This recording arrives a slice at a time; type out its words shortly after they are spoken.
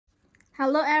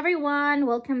Hello everyone,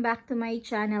 welcome back to my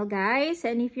channel guys.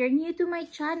 And if you're new to my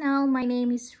channel, my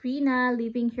name is Rina,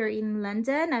 living here in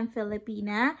London. I'm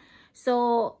Filipina.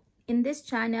 So in this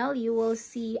channel you will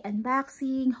see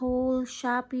unboxing, haul,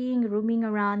 shopping, roaming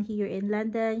around here in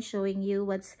London, showing you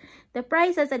what's the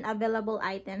prices and available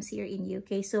items here in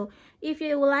UK. So if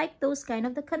you like those kind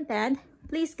of the content,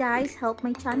 please guys help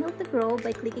my channel to grow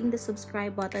by clicking the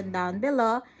subscribe button down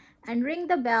below and ring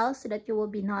the bell so that you will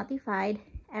be notified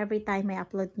every time I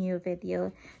upload new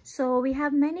video. So we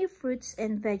have many fruits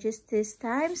and veggies this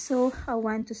time, so I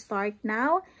want to start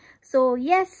now. So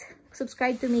yes,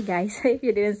 subscribe to me guys if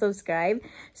you didn't subscribe.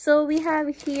 So we have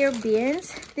here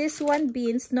beans. This one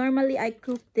beans, normally I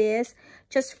cook this,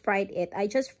 just fried it. I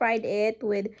just fried it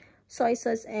with soy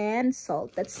sauce and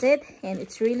salt. That's it, and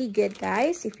it's really good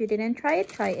guys. If you didn't try it,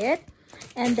 try it.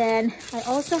 And then I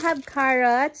also have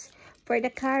carrots. For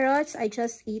the carrots, I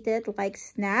just eat it like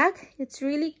snack. It's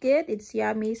really good. It's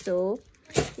yummy. So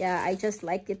yeah, I just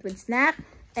liked it with snack.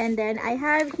 And then I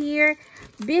have here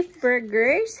beef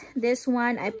burgers. This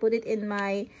one, I put it in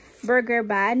my burger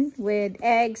bun with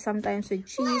eggs, sometimes with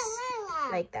cheese,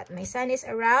 like that. My son is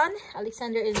around.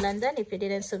 Alexander in London, if you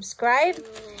didn't subscribe.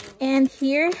 And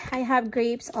here, I have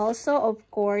grapes also. Of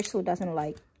course, who doesn't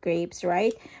like grapes,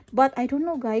 right? But I don't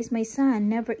know guys, my son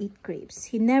never eat grapes.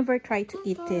 He never tried to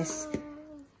eat this.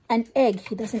 An egg,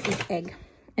 he doesn't eat egg.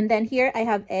 And then here I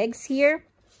have eggs here.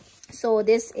 So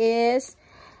this is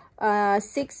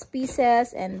 6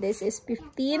 pieces and this is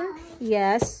 15.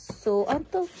 Yes, so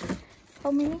how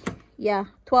many? Yeah,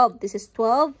 12. This is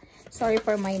 12. Sorry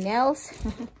for my nails.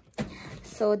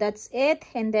 So that's it.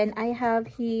 And then I have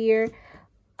here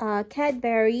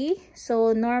Cadbury.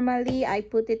 So normally I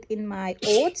put it in my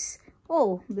oats.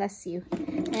 Oh, bless you.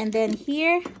 And then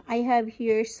here I have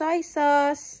here soy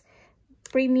sauce,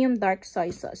 premium dark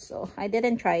soy sauce. So I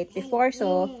didn't try it before,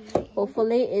 so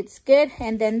hopefully it's good.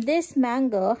 And then this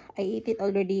mango, I eat it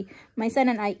already. My son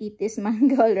and I eat this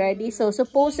mango already. So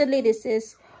supposedly this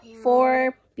is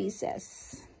 4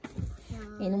 pieces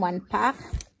in one pack.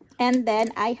 And then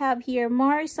I have here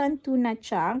Morrisons tuna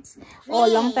chunks. Oh,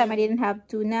 long time I didn't have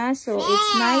tuna, so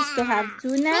it's nice to have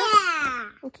tuna.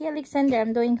 Okay, Alexander,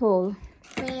 I'm doing whole.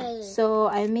 So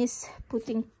I miss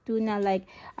putting tuna, like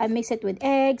I mix it with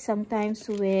eggs, sometimes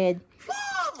with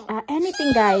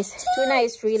anything guys. Tuna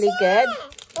is really good.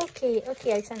 Okay,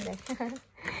 Alexander.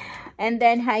 And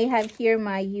then I have here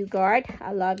my yogurt.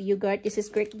 I love yogurt. This is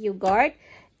Greek yogurt.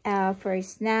 For a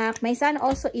snack. My son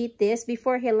also eat this.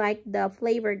 Before he liked the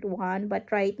flavored one, but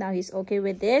right now he's okay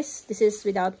with this. This is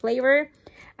without flavor.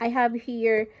 I have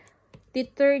here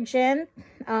detergent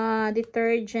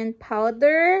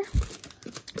powder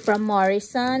from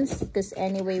Morrisons, because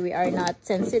anyway we are not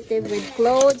sensitive with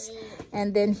clothes.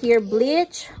 And then here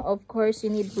bleach. Of course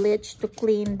you need bleach to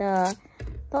clean the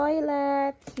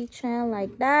toilet, kitchen,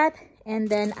 like that. And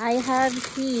then I have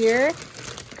here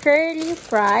curly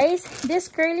fries. This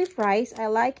curly fries, I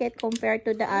like it compared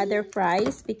to the other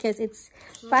fries because it's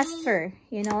faster.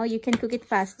 You know, you can cook it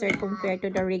faster compared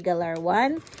to the regular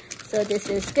one. So this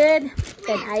is good.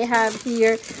 Then I have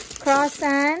here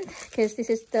croissant, because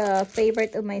this is the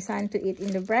favorite of my son to eat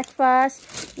in the breakfast.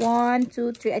 1,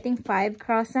 2, 3, I think 5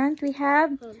 croissant we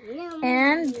have.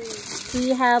 And we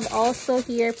have also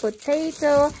here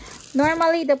potato.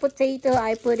 Normally the potato,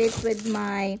 I put it with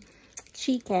my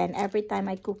chicken every time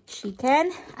I cook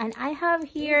chicken. And I have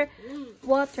here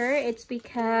water. It's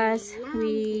because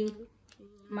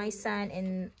my son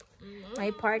and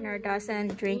my partner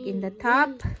doesn't drink in the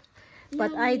tap,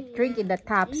 but I drink in the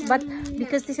taps. But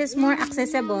because this is more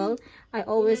accessible, I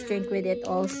always drink with it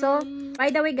also. By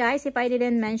the way guys, if I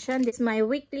didn't mention, this is my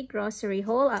weekly grocery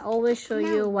haul. I always show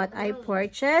you what I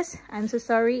purchase. I'm so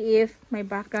sorry if my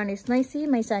background is noisy.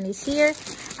 My son is here.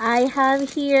 I have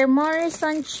here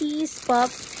Morrison cheese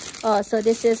puffs. Oh, so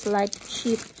this is like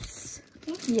chips.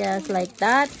 Yes, like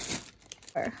that.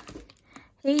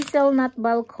 Hazelnut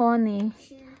balcony.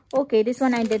 Okay, this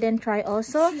one I didn't try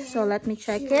also, so let me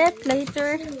check it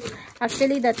later.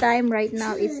 Actually, the time right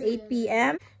now is 8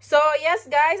 p.m. So yes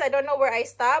guys, I don't know where I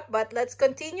stopped, but let's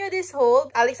continue this haul.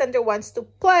 Alexander wants to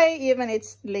play even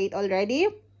it's late already.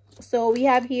 So we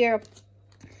have here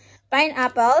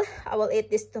pineapple. I will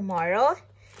eat this tomorrow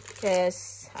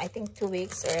because I think 2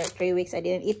 weeks or 3 weeks I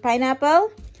didn't eat pineapple.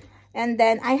 And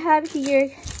then I have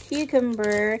here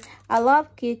cucumber. I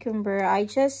love cucumber. I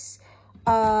just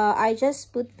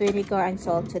put vinegar and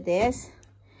salt to this.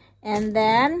 And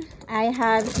then I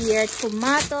have here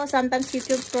tomato, sometimes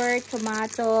cucumber,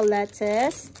 tomato,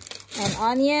 lettuce, and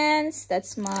onions.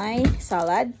 That's my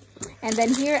salad. And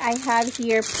then here I have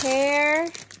here pear,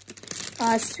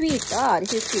 sweet. Oh,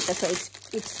 this is sweet. That's why it's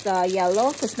it's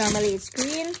yellow because normally it's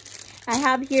green. I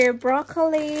have here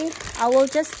broccoli. I will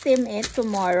just steam it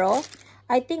tomorrow.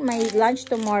 I think my lunch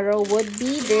tomorrow would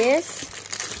be this.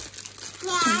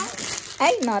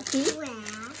 Ay, naughty.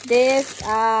 This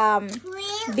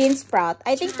bean sprout.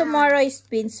 I think tomorrow is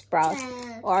bean sprout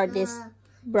or this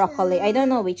broccoli. I don't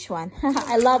know which one.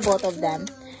 I love both of them.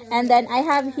 And then I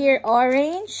have here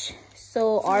orange.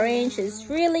 So orange is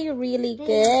really, really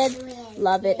good.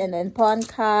 Love it. And then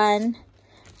pecan,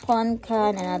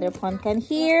 another pecan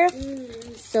here.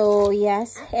 So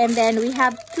yes. And then we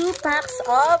have 2 packs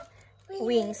of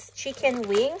wings, chicken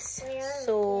wings.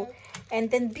 So,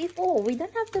 and then beef. Oh, we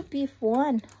don't have the beef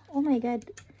one. Oh my god,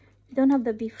 we don't have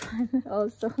the beef one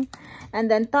also.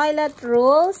 And then toilet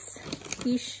rolls,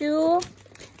 tissue.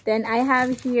 Then I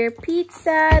have here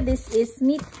pizza. This is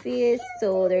meat feast,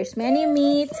 so there's many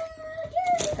meat.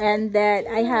 And then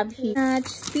I have here spinach.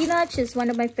 Spinach is one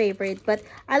of my favorite, but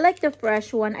I like the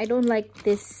fresh one. I don't like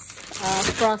this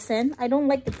frozen. I don't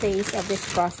like the taste of this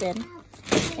frozen.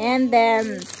 And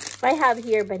then I have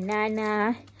here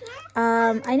banana.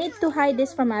 I need to hide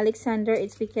this from Alexander.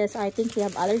 It's because I think he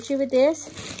have allergy with this.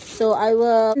 So I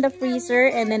will in the freezer,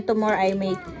 and then tomorrow I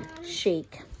make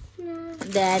shake.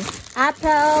 Then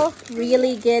apple,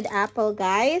 really good apple,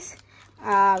 guys.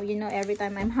 You know, every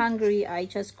time I'm hungry, I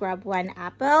just grab 1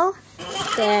 apple.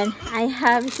 Then I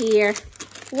have here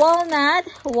walnut,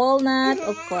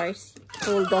 of course.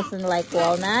 Who doesn't like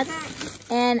walnut?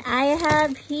 And I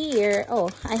have here,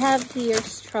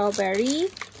 strawberry.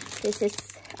 This is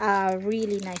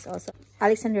really nice also.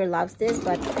 Alexander loves this,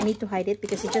 but I need to hide it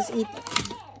because he just eat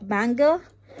mango.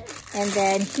 And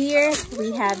then here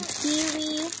we have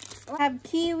kiwi.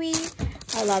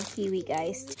 I love kiwi,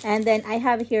 guys. And then I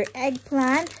have here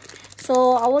eggplant.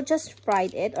 So I will just fry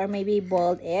it or maybe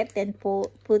boil it, then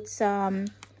put some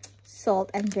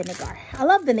salt and vinegar. I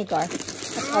love vinegar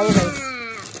as always.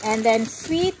 And then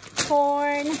sweet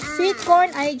corn.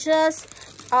 I just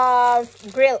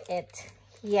grill it.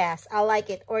 Yes, I like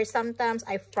it. Or sometimes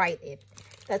I fried it.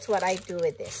 That's what I do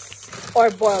with this. Or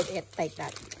boiled it like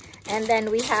that. And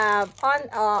then we have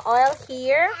oil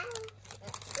here.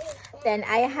 Then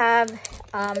I have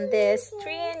this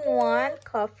 3-in-1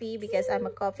 coffee because I'm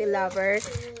a coffee lover.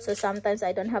 So sometimes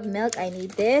I don't have milk. I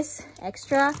need this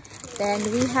extra. Then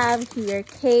we have here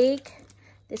cake.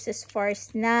 This is for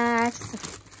snacks,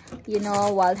 you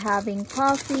know, while having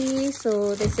coffee.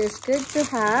 So this is good to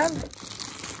have.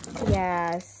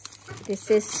 Yes,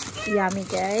 this is yummy,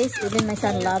 guys. Even my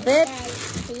son love it.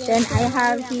 Then I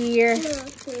have here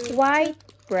white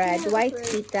bread, white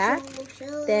pita.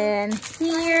 Then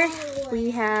here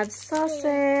we have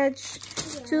sausage,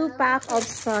 2 pack of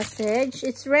sausage.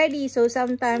 It's ready, so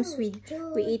sometimes we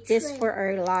eat this for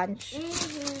our lunch.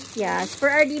 Yes, for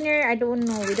our dinner, I don't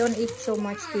know, we don't eat so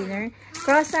much dinner.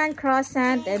 Croissant,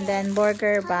 and then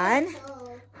burger bun.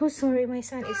 Oh, sorry, my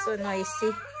son is so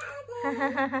noisy.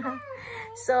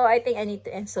 So I think I need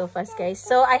to end so fast, guys.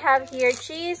 So I have here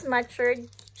cheese, matured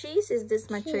cheese. Is this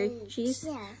matured cheese?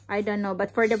 I don't know,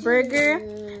 but for the burger,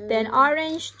 then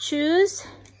orange juice.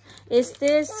 Is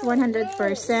this 100%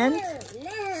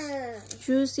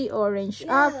 juicy orange?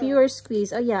 Pure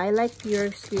squeeze. Oh yeah, I like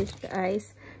pure squeeze,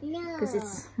 guys, because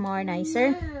it's more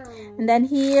nicer. And then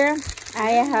here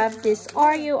I have this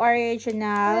Oreo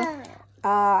original.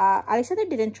 Alexander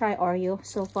didn't try Oreo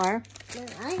so far.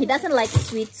 He doesn't like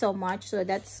sweet so much, so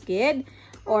that's good.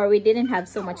 Or we didn't have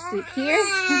so much sweet here.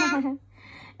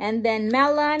 And then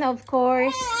melon, of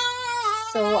course.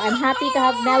 So I'm happy to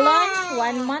have melon.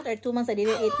 1 month or 2 months I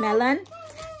didn't eat melon.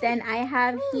 Then I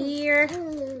have here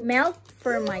milk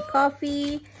for my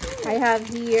coffee. I have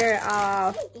here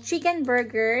chicken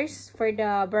burgers for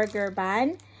the burger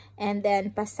bun. And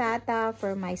then passata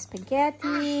for my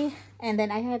spaghetti. And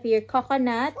then I have here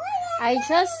coconut. I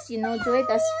just, you know, do it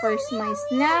as first my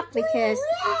snack because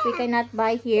we cannot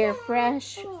buy here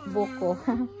fresh buko.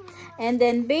 And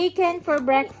then bacon for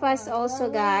breakfast also,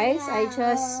 guys. I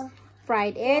just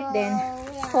fried it. Then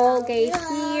Colgate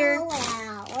here.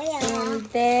 And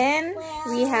then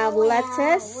we have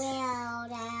lettuce.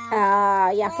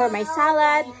 Yeah, for my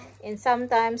salad. And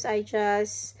sometimes I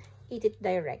just eat it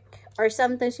direct. Or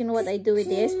sometimes, you know what I do with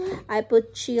this? I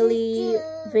put chili,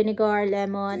 vinegar,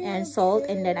 lemon, and salt.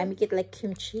 And then I make it like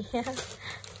kimchi.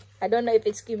 I don't know if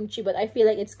it's kimchi, but I feel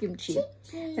like it's kimchi.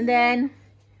 And then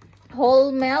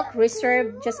whole milk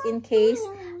reserved just in case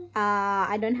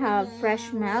I don't have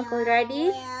fresh milk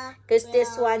already. Because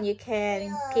this one, you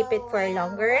can keep it for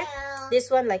longer. This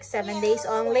one, like 7 days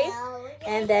only.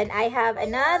 And then I have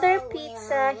another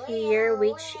pizza here,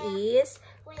 which is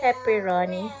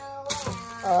pepperoni.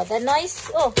 Oh, the noise.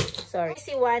 Oh, sorry.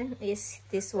 Easy one is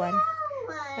this one.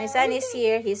 My son is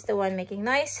here. He's the one making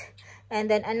noise. And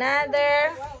then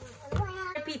another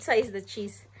pizza is the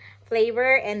cheese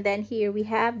flavor. And then here we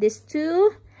have this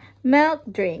 2 milk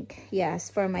drink. Yes,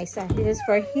 for my son. This is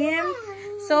for him.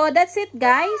 So that's it,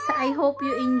 guys. I hope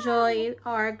you enjoy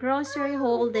our grocery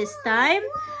haul this time.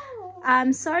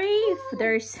 I'm sorry if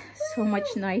there's so much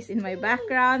noise in my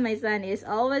background. My son is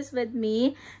always with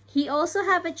me. He also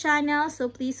have a channel, so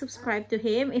please subscribe to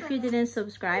him if you didn't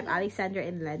subscribe. Alexander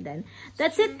in London.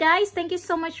 That's it, guys. Thank you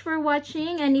so much for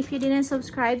watching. And if you didn't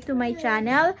subscribe to my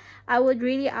channel, I would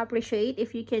really appreciate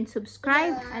if you can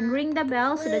subscribe and ring the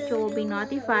bell so that you will be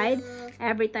notified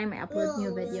every time I upload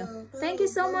new video. Thank you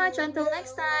so much. Until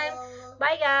next time.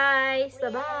 Bye, guys.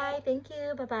 Bye-bye. Thank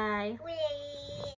you. Bye-bye.